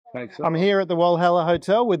Thanks. I'm here at the Walhalla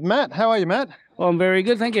Hotel with Matt. How are you, Matt? Well, I'm very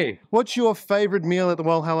good, thank you. What's your favourite meal at the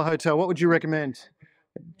Walhalla Hotel? What would you recommend?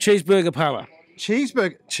 Cheeseburger Parma.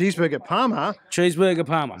 Cheeseburger Parma? Cheeseburger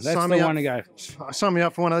Parma. That's the one to go. Sign me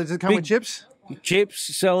up for one of those. Does it come with chips?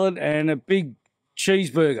 Chips, salad, and a big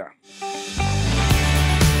cheeseburger.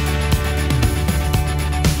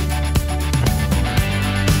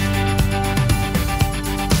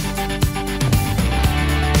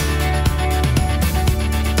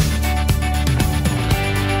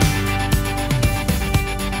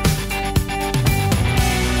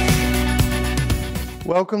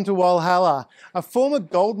 Welcome to Walhalla, a former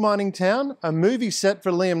gold mining town, a movie set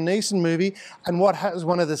for Liam Neeson movie, and what has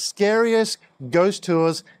one of the scariest ghost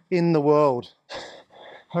tours in the world.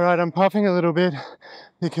 All right, I'm puffing a little bit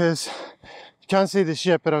because you can't see this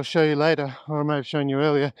yet, but I'll show you later, or I may have shown you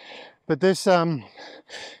earlier. But this, in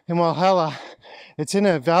Walhalla, it's in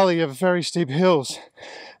a valley of very steep hills.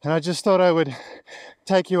 And I just thought I would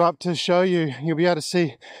take you up to show you. You'll be able to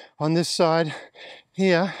see on this side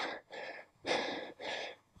here.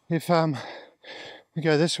 If we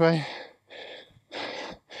go this way,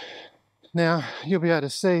 now you'll be able to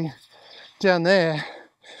see down there,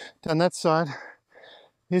 down that side,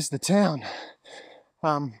 is the town.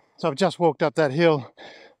 So I've just walked up that hill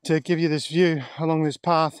to give you this view along this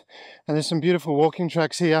path, and there's some beautiful walking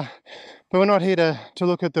tracks here. But we're not here to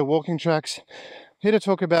look at the walking tracks. We're here to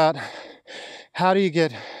talk about how do you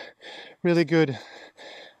get really good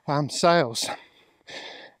sales.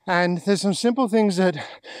 And there's some simple things that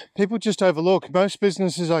people just overlook. Most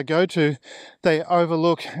businesses I go to, they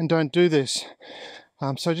overlook and don't do this.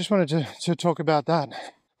 So I just wanted to talk about that.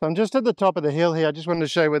 So I'm just at the top of the hill here. I just wanted to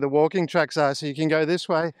show you where the walking tracks are. So you can go this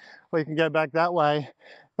way or you can go back that way.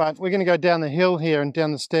 But we're going to go down the hill here and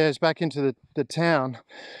down the stairs back into the town.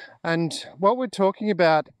 And what we're talking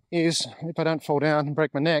about is, if I don't fall down and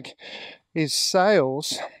break my neck, is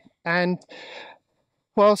sales. And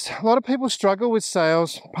whilst a lot of people struggle with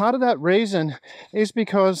sales, part of that reason is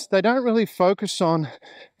because they don't really focus on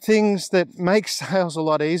things that make sales a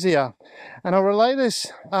lot easier. And I'll relay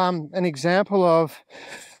this, an example of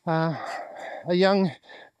a young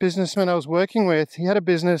businessman I was working with. He had a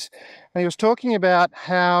business and he was talking about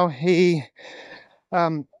how he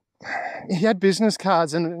had business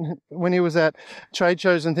cards, and when he was at trade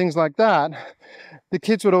shows and things like that, the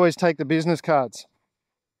kids would always take the business cards.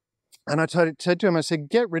 And I said to him, I said,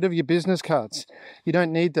 get rid of your business cards. You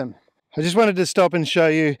don't need them. I just wanted to stop and show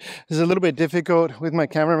you, it's a little bit difficult with my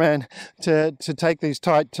cameraman to take these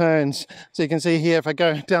tight turns. So you can see here, if I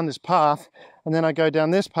go down this path, and then I go down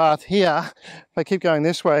this path here, if I keep going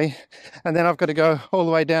this way, and then I've got to go all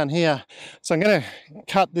the way down here. So I'm going to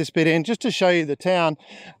cut this bit in just to show you the town.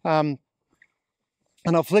 And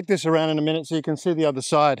I'll flick this around in a minute so you can see the other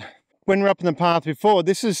side. When we're up in the path before,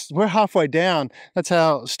 we're halfway down. That's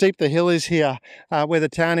how steep the hill is here, where the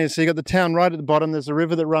town is. So you got the town right at the bottom. There's a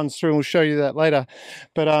river that runs through, and we'll show you that later.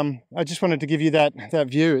 But I just wanted to give you that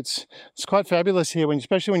view. It's quite fabulous here,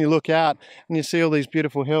 especially when you look out and you see all these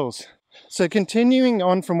beautiful hills. So continuing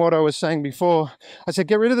on from what I was saying before, I said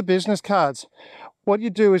get rid of the business cards. What you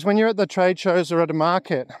do is when you're at the trade shows or at a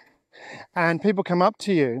market and people come up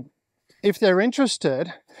to you, if they're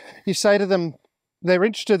interested, you say to them, they're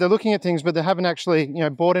interested, they're looking at things, but they haven't actually,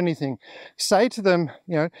 bought anything. Say to them,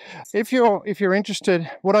 if you're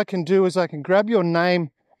interested, what I can do is I can grab your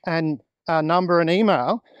name and number and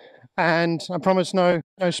email, and I promise no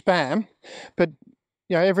spam. But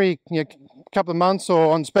every couple of months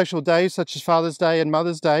or on special days such as Father's Day and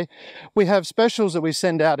Mother's Day, we have specials that we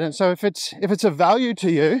send out. And so if it's of value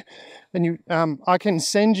to you, then I can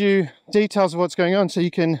send you details of what's going on, so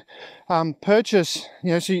you can purchase.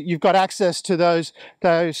 So you've got access to those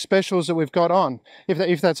specials that we've got on,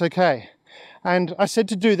 if that's okay. And I said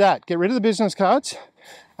to do that, get rid of the business cards,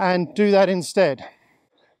 and do that instead.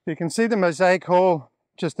 You can see the Mosaic Hall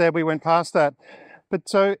just there. We went past that, but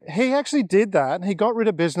so he actually did that. He got rid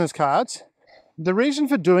of business cards. The reason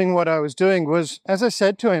for doing what I was doing was, as I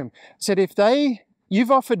said to him, I said, you've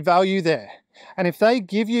offered value there. And if they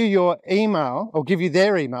give you your email, or give you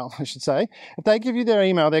their email, I should say, if they give you their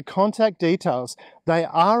email, their contact details, they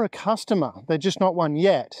are a customer. They're just not one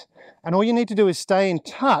yet. And all you need to do is stay in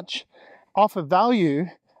touch, offer value,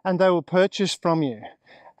 and they will purchase from you.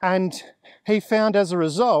 And he found as a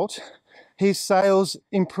result, his sales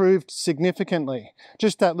improved significantly.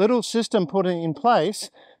 Just that little system put in place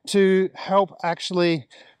to help actually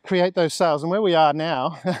create those sales. And where we are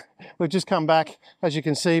now, we've just come back, as you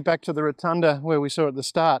can see, back to the rotunda where we saw at the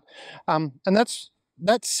start. And that's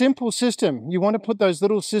that simple system. You want to put those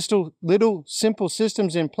little simple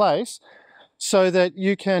systems in place so that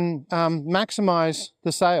you can maximize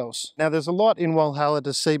the sales. Now there's a lot in Walhalla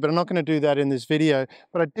to see, but I'm not going to do that in this video,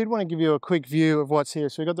 but I did want to give you a quick view of what's here.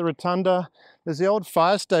 So we've got the rotunda, there's the old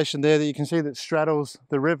fire station there that you can see that straddles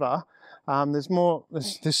the river.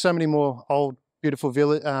 There's so many more old beautiful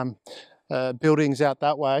village, buildings out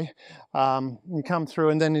that way. You come through,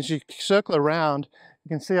 and then as you circle around, you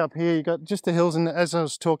can see up here, you've got just the hills, and as I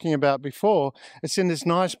was talking about before, it's in this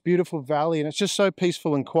nice, beautiful valley, and it's just so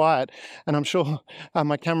peaceful and quiet. And I'm sure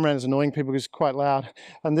my cameraman is annoying people because it's quite loud.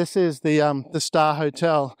 And this is the Star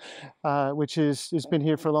Hotel, which has been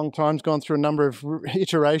here for a long time. It's gone through a number of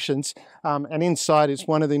iterations, and inside it's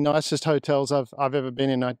one of the nicest hotels I've ever been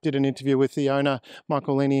in. I did an interview with the owner,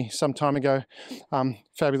 Michael Linney, some time ago.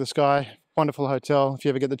 Fabulous guy, wonderful hotel. If you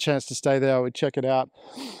ever get the chance to stay there, I would check it out.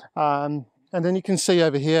 And then you can see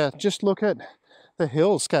over here, just look at the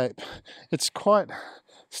hillscape. It's quite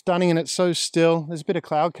stunning, and it's so still. There's a bit of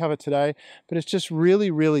cloud cover today, but it's just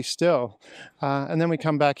really, really still. And then we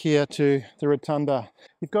come back here to the rotunda.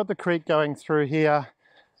 You've got the creek going through here,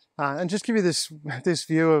 and just give you this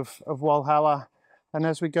view of Walhalla. And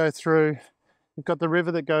as we go through, you've got the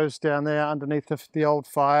river that goes down there underneath the old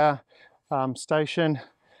fire station,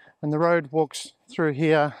 and the road walks through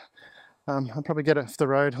here. I'll probably get off the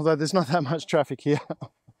road, although there's not that much traffic here.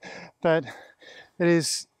 But it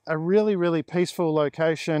is a really, really peaceful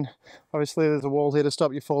location. Obviously there's a wall here to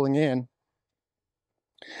stop you falling in.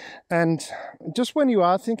 And just when you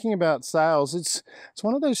are thinking about sales, it's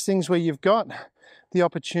one of those things where you've got the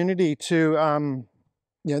opportunity to,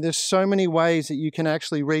 there's so many ways that you can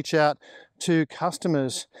actually reach out to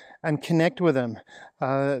customers and connect with them.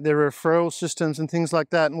 There are referral systems and things like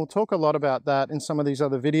that, and we'll talk a lot about that in some of these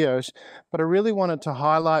other videos. But I really wanted to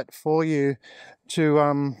highlight for you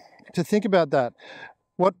to think about that.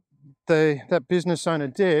 What that business owner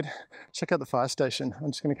did. Check out the fire station.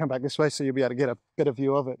 I'm just going to come back this way so you'll be able to get a better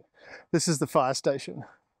view of it. This is the fire station.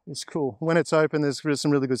 It's cool. When it's open, there's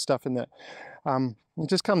some really good stuff in there. You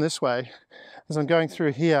just come this way. As I'm going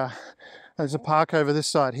through here, there's a park over this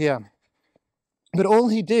side here. But all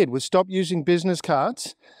he did was stop using business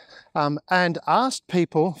cards and asked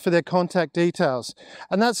people for their contact details.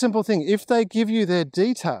 And that simple thing, if they give you their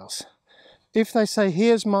details, if they say,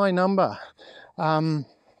 here's my number,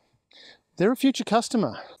 they're a future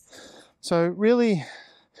customer. So really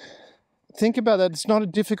think about that. It's not a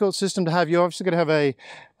difficult system to have. You obviously got to have a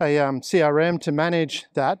CRM to manage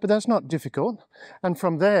that, but that's not difficult. And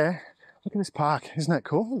from there, look at this park. Isn't that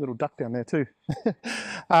cool? A little duck down there too.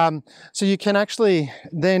 So you can actually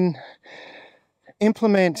then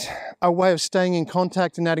implement a way of staying in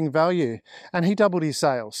contact and adding value. And he doubled his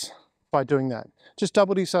sales by doing that. Just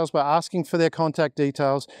doubled his sales by asking for their contact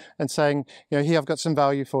details and saying, here, I've got some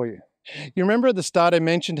value for you. You remember at the start I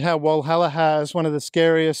mentioned how Walhalla has one of the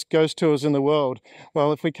scariest ghost tours in the world.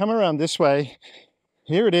 Well, if we come around this way,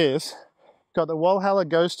 here it is. Got the Walhalla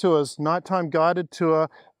Ghost Tours nighttime guided tour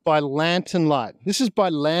by lantern light. This is by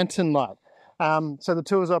lantern light. So the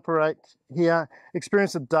tours operate here,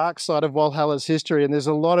 experience the dark side of Walhalla's history, and there's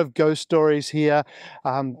a lot of ghost stories here,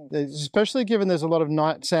 especially given there's a lot of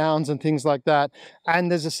night sounds and things like that. And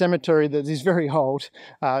there's a cemetery that is very old.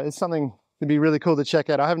 It's something to be really cool to check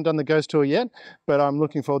out. I haven't done the ghost tour yet, but I'm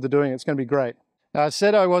looking forward to doing it. It's going to be great. Now, I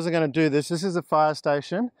said I wasn't going to do this. This is a fire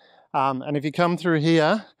station. And if you come through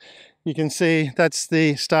here, you can see that's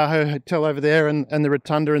the Star Hotel over there and the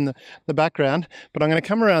rotunda in the background. But I'm going to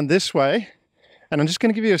come around this way, and I'm just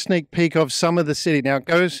going to give you a sneak peek of some of the city. Now, it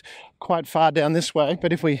goes quite far down this way,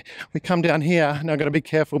 but if we come down here, and I've got to be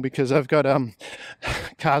careful because I've got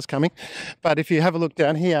cars coming. But if you have a look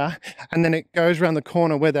down here, and then it goes around the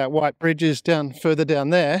corner where that white bridge is down further down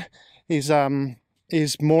there, is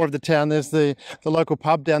more of the town. There's the local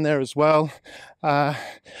pub down there as well.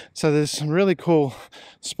 So there's some really cool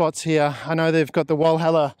spots here. I know they've got the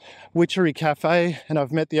Walhalla Witchery Cafe, and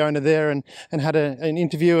I've met the owner there and had an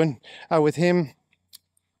interview with him.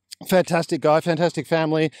 Fantastic guy, fantastic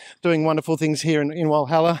family, doing wonderful things here in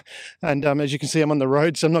Walhalla. And as you can see, I'm on the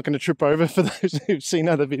road, so I'm not going to trip over for those who've seen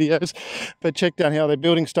other videos. But check down here, they're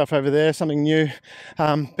building stuff over there, something new.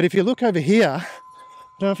 But if you look over here,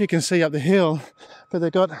 I don't know if you can see up the hill, but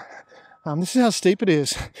they've got, this is how steep it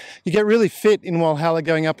is. You get really fit in Walhalla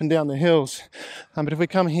going up and down the hills. But if we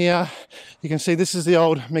come here, you can see this is the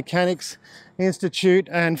old Mechanics Institute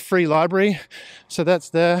and Free Library. So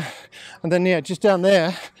that's there. And then, yeah, just down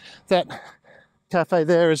there, that cafe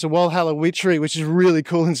there is a Walhalla Witchery, which is really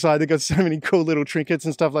cool inside. They've got so many cool little trinkets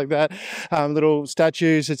and stuff like that, little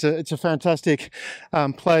statues. It's a fantastic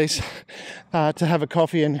place to have a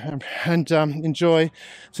coffee and enjoy.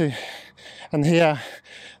 So, and here,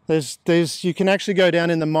 You can actually go down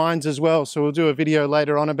in the mines as well. So we'll do a video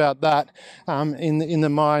later on about that in the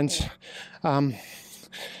mines.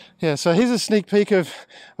 Yeah, so here's a sneak peek of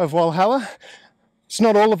Walhalla. It's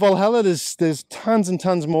not all of Walhalla, there's tons and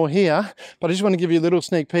tons more here, but I just want to give you a little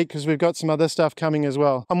sneak peek because we've got some other stuff coming as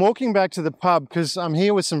well. I'm walking back to the pub because I'm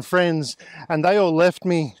here with some friends and they all left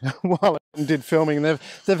me while I did filming. They've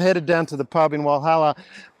headed down to the pub in Walhalla.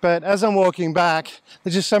 But as I'm walking back,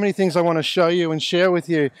 there's just so many things I want to show you and share with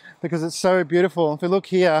you because it's so beautiful. If you look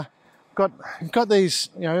here, we've got these,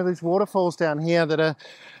 these waterfalls down here that are,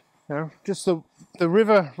 just the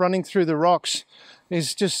river running through the rocks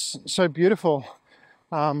is just so beautiful.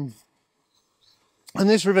 And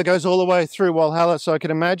this river goes all the way through Walhalla, so I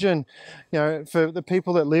can imagine, for the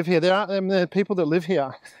people that live here, there are people that live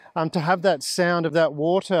here, to have that sound of that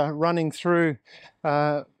water running through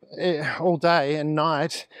all day and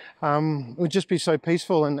night would just be so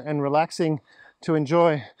peaceful and relaxing to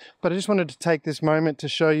enjoy. But I just wanted to take this moment to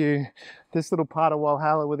show you this little part of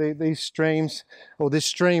Walhalla with these streams, or this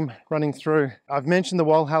stream running through. I've mentioned the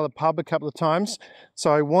Walhalla pub a couple of times,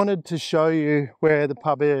 so I wanted to show you where the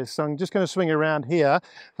pub is. So I'm just going to swing around here.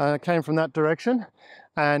 I came from that direction,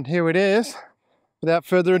 and here it is. Without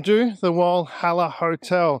further ado, the Walhalla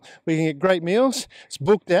Hotel. We can get great meals. It's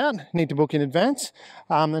booked out. You need to book in advance.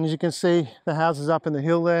 And as you can see, the houses up in the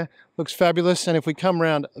hill there. Looks fabulous. And if we come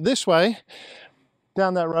around this way,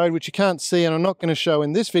 down that road, which you can't see and I'm not going to show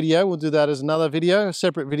in this video, we'll do that as another video, a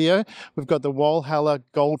separate video. We've got the Walhalla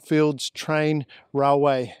Goldfields train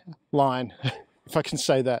railway line, if I can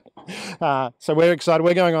say that. So we're excited.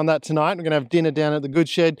 We're going on that tonight. We're going to have dinner down at the Good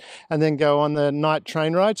Shed and then go on the night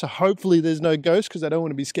train ride. So hopefully there's no ghosts because I don't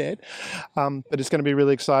want to be scared. But it's going to be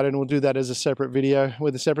really exciting, and we'll do that as a separate video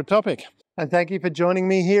with a separate topic. And thank you for joining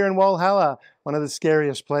me here in Walhalla, one of the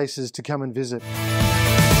scariest places to come and visit.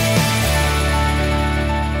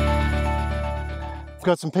 I've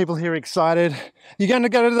got some people here excited. You going to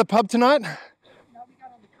go to the pub tonight? No, we're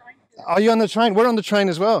going on the train. Are you on the train? We're on the train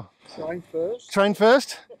as well. Train first. Train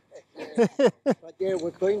first? But yeah,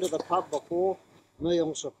 we've been to the pub before.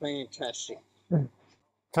 Meals are fantastic.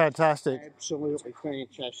 Fantastic. Absolutely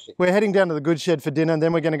fantastic. We're heading down to the Good Shed for dinner, and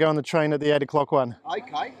then we're going to go on the train at the 8 o'clock one.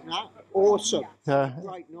 Okay, no, awesome.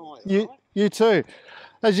 Great night. You too.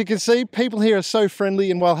 As you can see, people here are so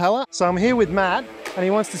friendly in Walhalla. So I'm here with Matt, and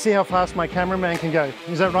he wants to see how fast my cameraman can go.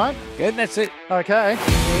 Is that right? Yeah, that's it. Okay, here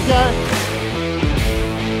we go.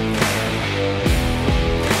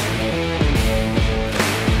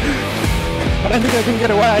 I don't think I can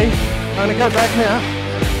get away. I'm going to go back now.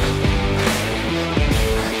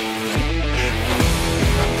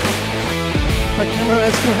 My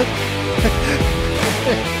cameraman's good.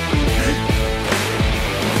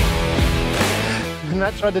 And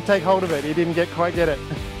Matt tried to take hold of it. He didn't quite get it.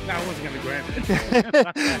 No, I wasn't going to grab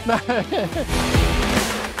it. No.